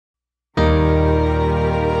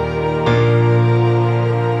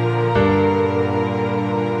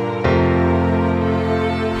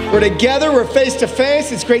We're together, we're face to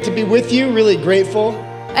face. It's great to be with you, really grateful.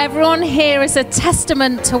 Everyone here is a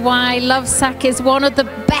testament to why Lovesac is one of the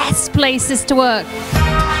best places to work.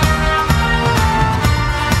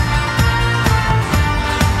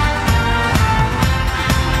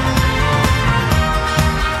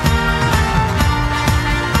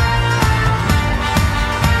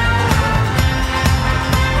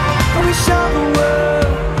 We show the world,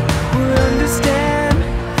 we understand.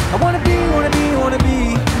 I wanna be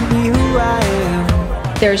who I am.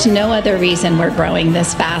 There's no other reason we're growing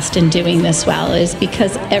this fast and doing this well is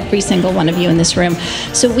because every single one of you in this room.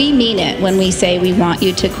 So we mean it when we say we want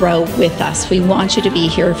you to grow with us. We want you to be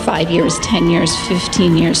here 5 years, 10 years,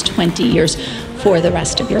 15 years, 20 years for the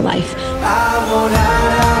rest of your life. I won't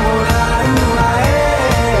hide who I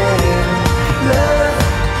am.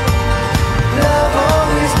 Love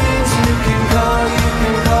always means you can call it.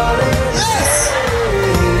 Yes!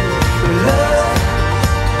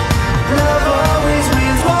 Love always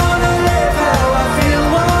means wanna live how I feel,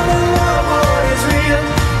 wanna love what is real,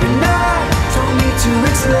 and I don't need to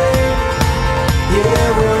explain. Yeah,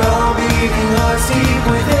 we're all beating hearts deep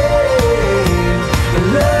within, and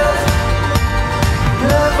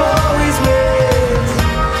love always wins.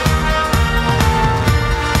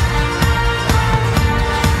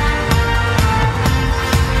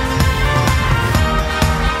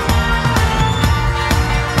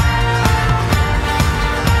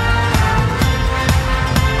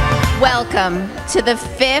 Welcome to the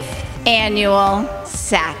 5th annual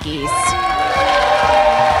Sacies.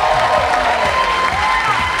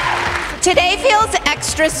 Today feels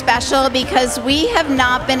extra special because we have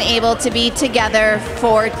not been able to be together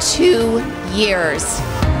for 2 years.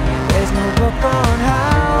 There's no book on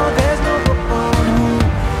how, there's no book on who,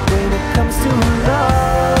 when it comes to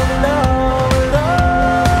love.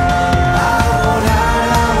 I won't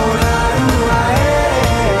hide who I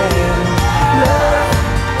am.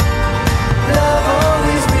 Love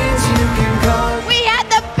always means you can call. We had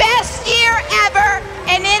the best year ever,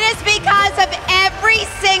 and it is because of every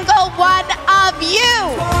single one of you.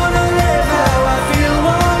 Wanna live how I feel,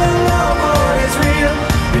 wanna love what is real,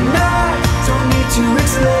 and I don't need to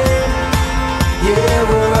explain. Yeah,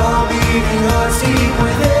 we're all beating hearts deep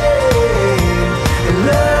within, and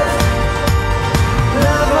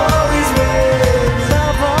love always wins.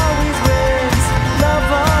 Love always wins. Love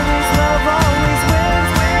always wins.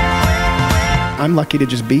 I'm lucky to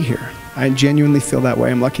just be here. I genuinely feel that way.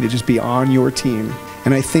 I'm lucky to just be on your team.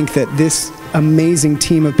 And I think that this amazing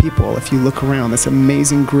team of people, if you look around, this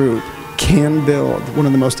amazing group, can build one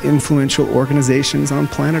of the most influential organizations on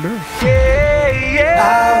planet Earth. I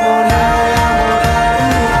won't hide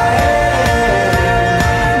who I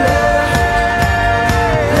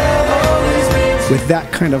am. Love always wins. With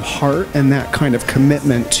that kind of heart and that kind of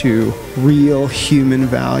commitment to real human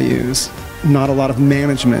values, not a lot of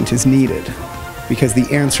management is needed, because the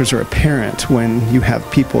answers are apparent when you have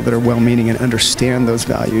people that are well-meaning and understand those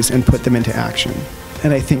values and put them into action.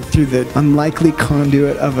 And I think through the unlikely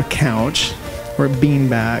conduit of a couch or a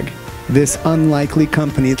beanbag, this unlikely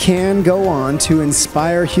company can go on to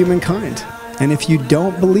inspire humankind. And if you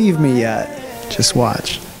don't believe me yet, just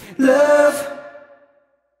watch. Love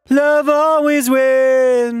always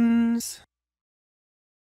wins.